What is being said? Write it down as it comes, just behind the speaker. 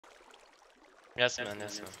Yes, man.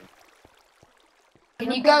 Yes, man.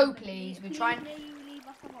 Can you go, please? We're trying. May you leave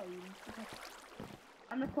us alone?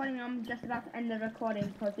 I'm recording. I'm just about to end the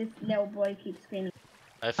recording because this little boy keeps screaming.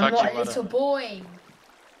 I I'm fucked not your a mother. little boy.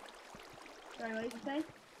 Sorry, what did you say?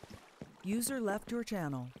 User left your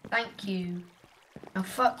channel. Thank you. Now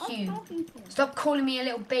fuck I'm you. talking to him. Stop calling me a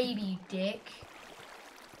little baby, you dick.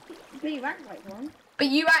 But you act like one. But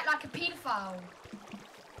you act like a paedophile.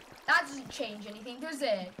 That doesn't change anything, does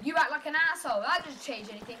it? You act like an asshole. That doesn't change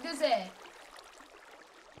anything, does it?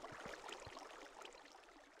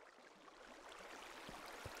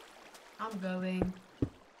 I'm going.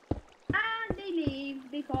 And they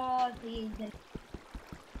leave because he's in.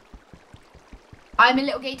 I'm a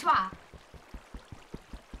little gay twat.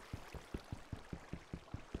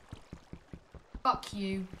 Fuck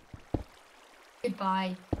you.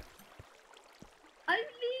 Goodbye. I'm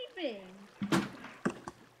leaving.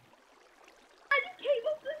 I just came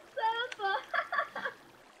off the server.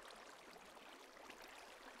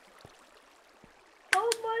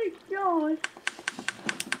 Oh my god.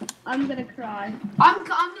 I'm gonna cry. I'm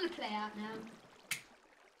gonna play out now.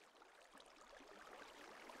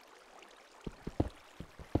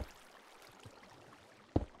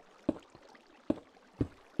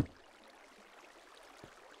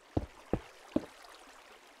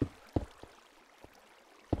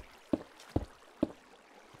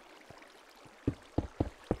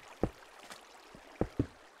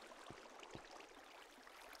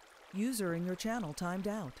 User in your channel timed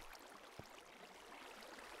out.